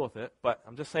deal with it. But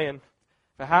I'm just saying,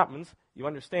 if it happens, you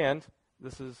understand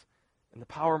this is in the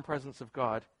power and presence of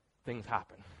God, things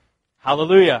happen.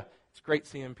 Hallelujah. It's great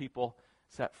seeing people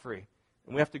set free.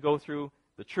 And we have to go through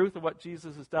the truth of what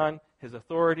Jesus has done, his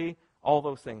authority, all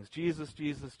those things. Jesus,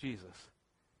 Jesus, Jesus.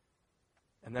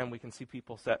 And then we can see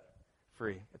people set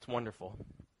free. It's wonderful.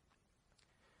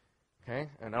 Okay?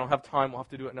 And I don't have time. We'll have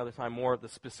to do it another time more, the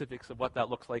specifics of what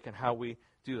that looks like and how we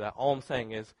do that. All I'm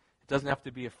saying is it doesn't have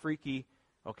to be a freaky,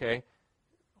 okay,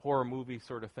 horror movie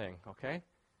sort of thing. Okay?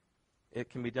 It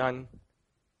can be done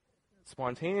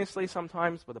spontaneously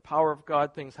sometimes. With the power of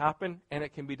God, things happen. And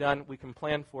it can be done, we can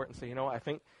plan for it and say, I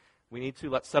think we need to.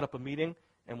 Let's set up a meeting,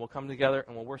 and we'll come together,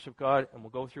 and we'll worship God, and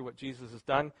we'll go through what Jesus has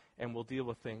done, and we'll deal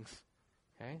with things.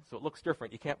 Okay? So it looks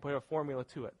different. You can't put a formula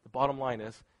to it. The bottom line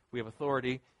is we have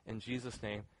authority in Jesus'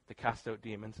 name to cast out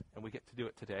demons, and we get to do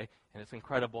it today. And it's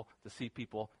incredible to see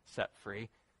people set free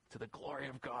to the glory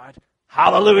of God.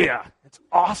 Hallelujah! It's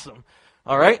awesome.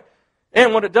 All right?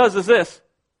 And what it does is this.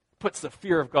 Puts the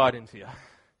fear of God into you.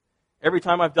 Every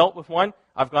time I've dealt with one,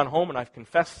 I've gone home and I've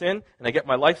confessed sin and I get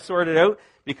my life sorted out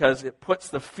because it puts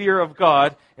the fear of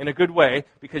God in a good way,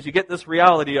 because you get this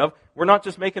reality of, we're not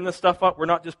just making this stuff up, we're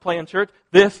not just playing church,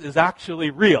 this is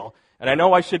actually real. And I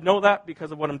know I should know that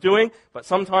because of what I'm doing, but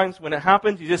sometimes when it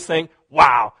happens, you just think,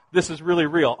 wow, this is really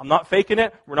real. I'm not faking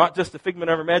it. We're not just a figment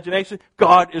of our imagination.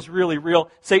 God is really real.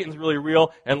 Satan's really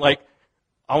real. And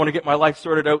I want to get my life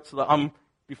sorted out so that I'm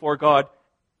before God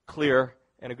clear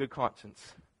and a good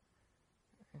conscience.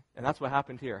 And that's what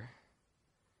happened here.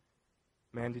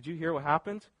 Man, did you hear what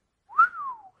happened?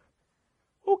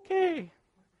 Okay.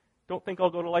 Don't think I'll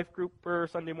go to life group or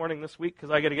Sunday morning this week because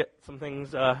I got to get some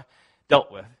things dealt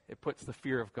with. It puts the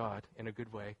fear of God in a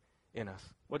good way in us.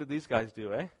 What did these guys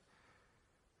do, eh?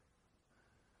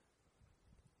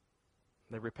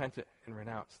 They repented and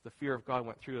renounced. The fear of God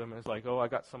went through them and it's like, I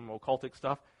got some occultic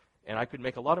stuff. And I could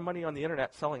make a lot of money on the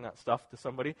internet selling that stuff to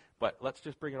somebody, but let's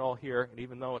just bring it all here. And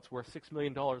even though it's worth $6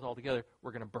 million altogether,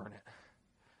 we're going to burn it.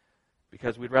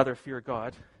 Because we'd rather fear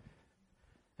God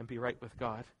and be right with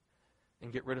God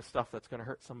and get rid of stuff that's going to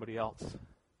hurt somebody else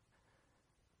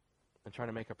than trying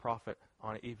to make a profit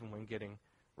on it, even when getting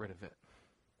rid of it.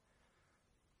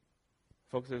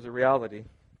 Folks, there's a reality.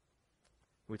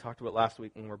 We talked about last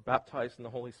week. When we're baptized in the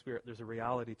Holy Spirit, there's a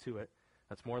reality to it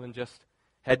that's more than just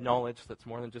head knowledge, that's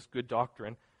more than just good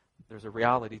doctrine. There's a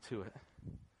reality to it.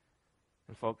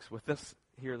 And folks, with this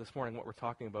here this morning, what we're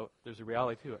talking about, there's a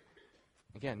reality to it.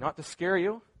 Again, not to scare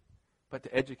you, but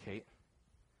to educate.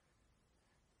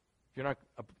 If you're not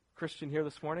a Christian here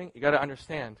this morning, you got to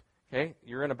understand, okay?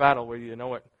 You're in a battle whether you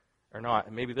know it or not.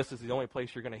 And maybe this is the only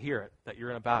place you're going to hear it, that you're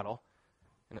in a battle.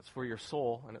 And it's for your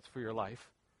soul, and it's for your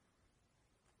life.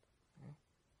 Okay?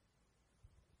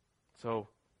 So,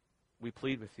 we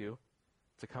plead with you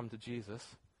to come to Jesus,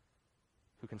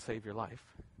 who can save your life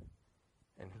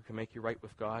and who can make you right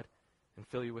with God and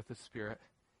fill you with His Spirit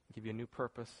and give you a new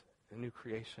purpose, a new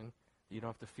creation. You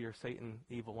don't have to fear Satan,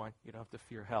 the evil one. You don't have to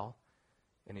fear hell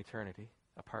in eternity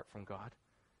apart from God.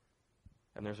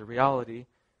 And there's a reality,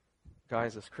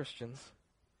 guys, as Christians,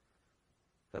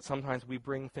 that sometimes we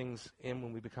bring things in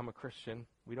when we become a Christian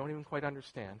we don't even quite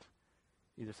understand.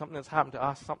 Either something that's happened to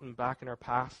us, something back in our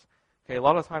past. Okay, a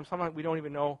lot of times, sometimes we don't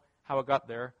even know how it got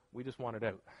there. We just want it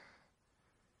out.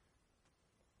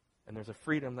 And there's a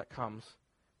freedom that comes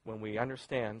when we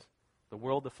understand the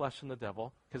world, the flesh, and the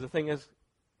devil. Because the thing is,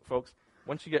 folks,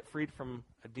 once you get freed from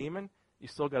a demon, you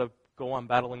still got to go on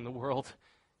battling the world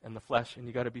and the flesh, and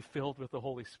you got to be filled with the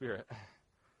Holy Spirit.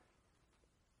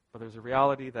 But there's a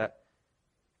reality that,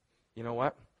 you know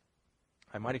what?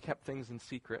 I might have kept things in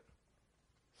secret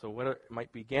So whether it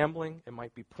might be gambling, it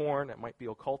might be porn, it might be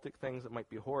occultic things, it might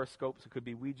be horoscopes, it could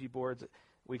be Ouija boards.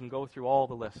 We can go through all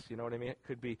the lists, you know what I mean? It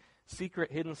could be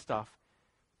secret, hidden stuff.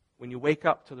 When you wake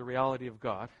up to the reality of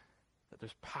God, that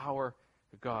there's power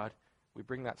of God, we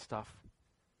bring that stuff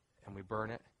and we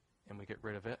burn it and we get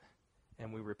rid of it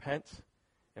and we repent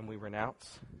and we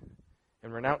renounce.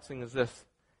 And renouncing is this,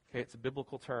 okay, it's a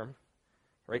biblical term,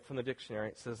 right from the dictionary.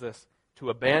 It says this: to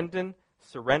abandon,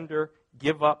 surrender,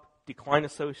 give up, decline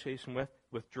association with,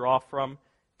 withdraw from,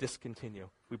 discontinue.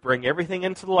 We bring everything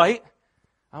into the light.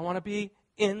 I want to be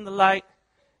in the light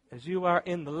as you are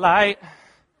in the light.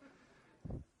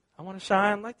 I want to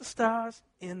shine like the stars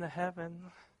in the heaven.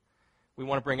 We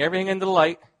want to bring everything into the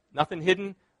light, nothing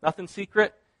hidden, nothing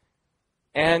secret.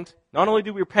 And not only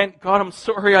do we repent, God, I'm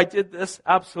sorry I did this,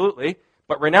 absolutely,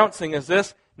 but renouncing is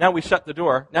this: now we shut the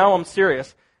door. Now I'm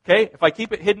serious. Okay, if I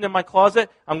keep it hidden in my closet,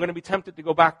 I'm going to be tempted to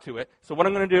go back to it. So what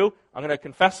I'm going to do, I'm going to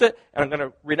confess it, and I'm going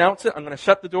to renounce it, I'm going to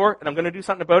shut the door, and I'm going to do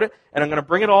something about it, and I'm going to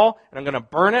bring it all, and I'm going to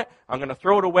burn it, I'm going to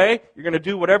throw it away. You're going to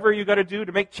do whatever you got to do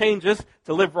to make changes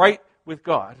to live right with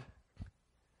God.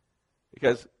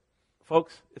 Because,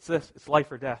 folks, it's this, it's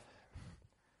life or death.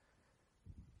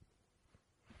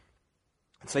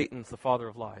 And Satan's the father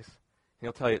of lies. And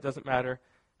he'll tell you it doesn't matter.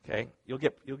 Okay, you'll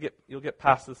get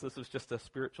past this. This is just a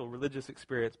spiritual, religious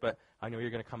experience, but I know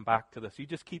you're going to come back to this. You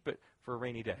just keep it for a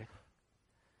rainy day.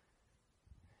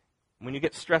 When you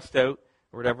get stressed out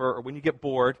or whatever, or when you get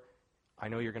bored, I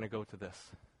know you're going to go to this.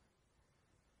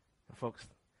 And folks,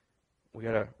 we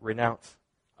got to renounce.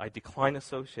 I decline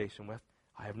association with.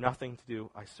 I have nothing to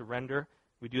do. I surrender.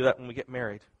 We do that when we get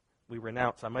married. We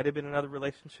renounce. I might have been in other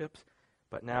relationships,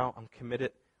 but now I'm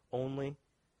committed only.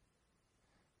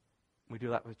 We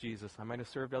do that with Jesus. I might have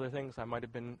served other things. I might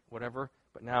have been whatever.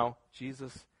 But now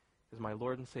Jesus is my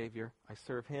Lord and Savior. I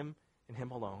serve Him and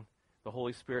Him alone. The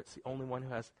Holy Spirit's the only one who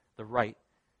has the right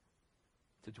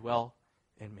to dwell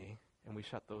in me. And we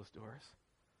shut those doors.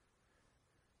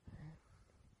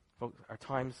 Folks, our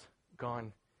time's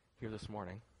gone here this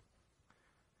morning.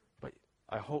 But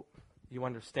I hope you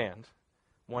understand.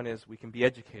 One is we can be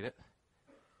educated.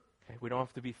 Okay? We don't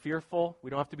have to be fearful. We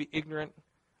don't have to be ignorant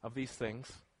of these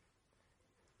things.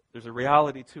 There's a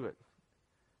reality to it.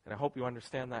 And I hope you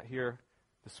understand that here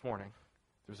this morning.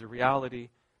 There's a reality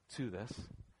to this.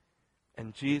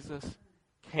 And Jesus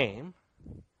came,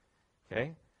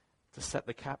 okay, to set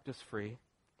the captives free.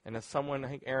 And as someone, I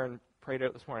think Aaron prayed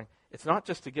out this morning, it's not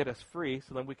just to get us free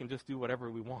so then we can just do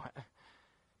whatever we want.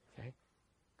 Okay?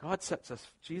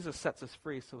 Jesus sets us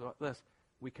free so that this,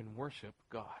 we can worship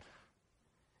God.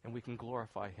 And we can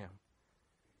glorify Him.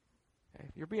 Okay?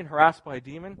 If you're being harassed by a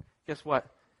demon, guess what?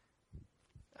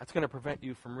 That's going to prevent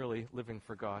you from really living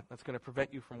for God. That's going to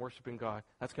prevent you from worshiping God.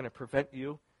 That's going to prevent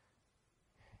you.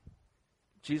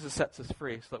 Jesus sets us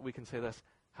free so that we can say this: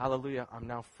 hallelujah, I'm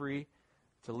now free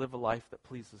to live a life that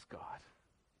pleases God,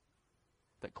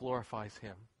 that glorifies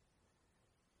Him.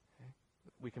 Okay?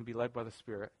 We can be led by the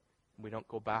Spirit, and we don't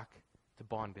go back to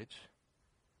bondage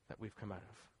that we've come out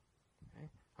of. Okay?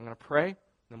 I'm going to pray, and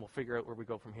then we'll figure out where we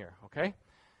go from here, okay?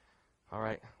 All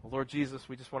right. Well, Lord Jesus,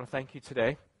 we just want to thank You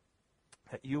today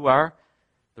that You are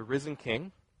the risen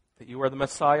King, that You are the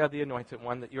Messiah, the Anointed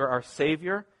One, that You're our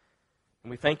Savior.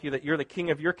 And we thank You that You're the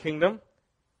King of Your kingdom,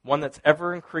 one that's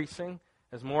ever increasing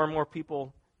as more and more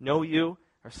people know You,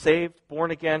 are saved, born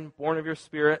again, born of Your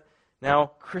Spirit,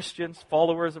 now Christians,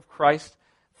 followers of Christ,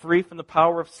 free from the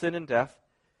power of sin and death.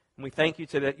 And we thank You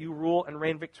today that You rule and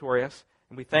reign victorious.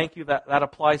 And we thank You that that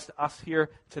applies to us here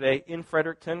today in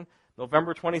Fredericton,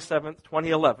 November 27th,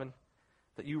 2011,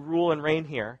 that You rule and reign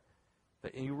here.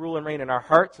 That You rule and reign in our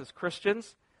hearts as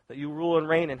Christians, that You rule and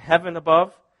reign in heaven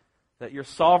above, that You're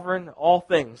sovereign, all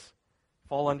things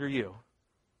fall under You.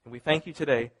 And we thank You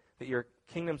today that Your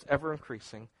kingdom's ever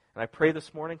increasing. And I pray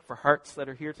this morning for hearts that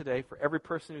are here today, for every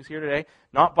person who's here today,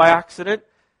 not by accident,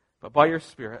 but by Your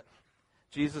Spirit.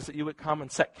 Jesus, that You would come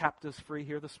and set captives free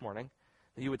here this morning,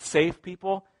 that You would save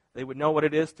people, they would know what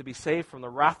it is to be saved from the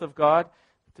wrath of God,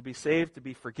 to be saved, to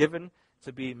be forgiven,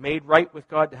 to be made right with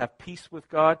God, to have peace with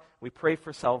God. We pray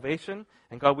for salvation.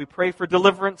 And God, we pray for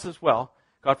deliverance as well.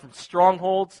 God, from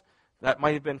strongholds that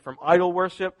might have been from idol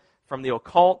worship, from the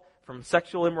occult, from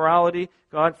sexual immorality.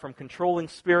 God, from controlling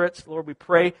spirits. Lord, we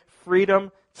pray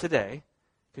freedom today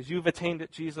because You've attained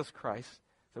it, Jesus Christ,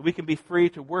 that we can be free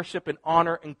to worship and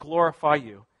honor and glorify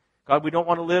You. God, we don't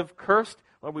want to live cursed.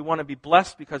 Lord, we want to be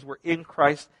blessed because we're in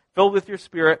Christ, filled with Your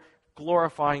Spirit,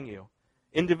 glorifying You.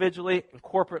 Individually and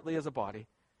corporately as a body.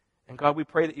 And God, we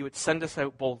pray that You would send us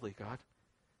out boldly, God.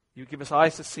 You would give us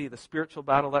eyes to see the spiritual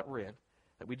battle that we're in.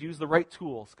 That we'd use the right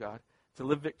tools, God, to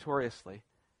live victoriously.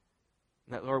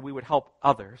 And that, Lord, we would help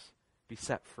others be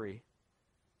set free.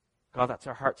 God, that's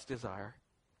our heart's desire.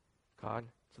 God,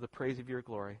 to the praise of your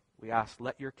glory, we ask,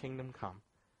 let your kingdom come.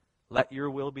 Let your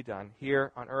will be done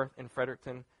here on earth in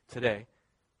Fredericton today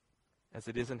as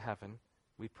it is in heaven.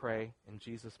 We pray in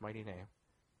Jesus' mighty name.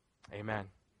 Amen.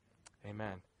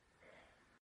 Amen.